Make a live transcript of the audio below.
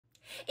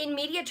In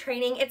media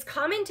training, it's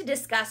common to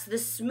discuss the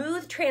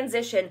smooth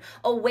transition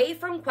away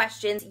from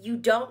questions you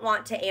don't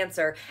want to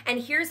answer.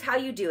 And here's how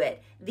you do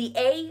it. The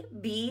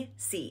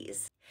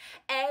ABCs.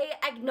 A,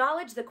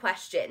 acknowledge the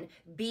question.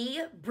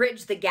 B,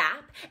 bridge the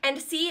gap. And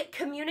C,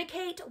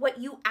 communicate what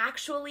you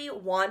actually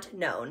want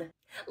known.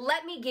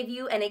 Let me give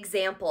you an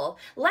example.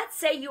 Let's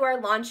say you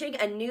are launching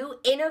a new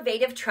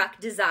innovative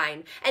truck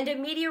design, and a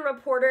media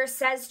reporter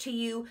says to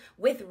you,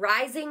 with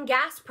rising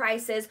gas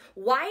prices,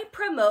 why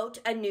promote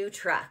a new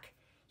truck?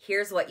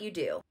 Here's what you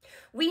do.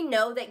 We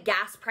know that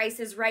gas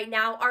prices right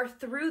now are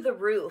through the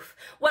roof.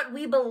 What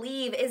we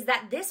believe is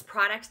that this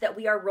product that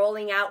we are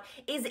rolling out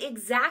is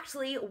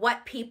exactly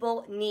what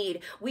people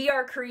need. We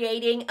are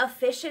creating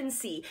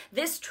efficiency.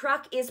 This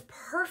truck is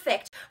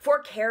perfect for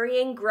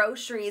carrying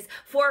groceries,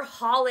 for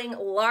hauling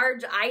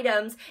large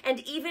items, and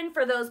even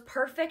for those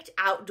perfect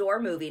outdoor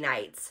movie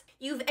nights.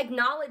 You've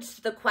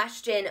acknowledged the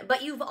question,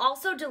 but you've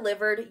also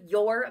delivered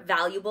your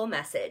valuable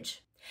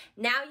message.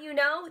 Now you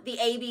know the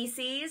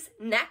ABCs.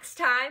 Next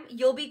time,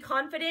 you'll be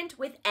confident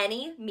with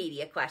any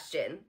media question.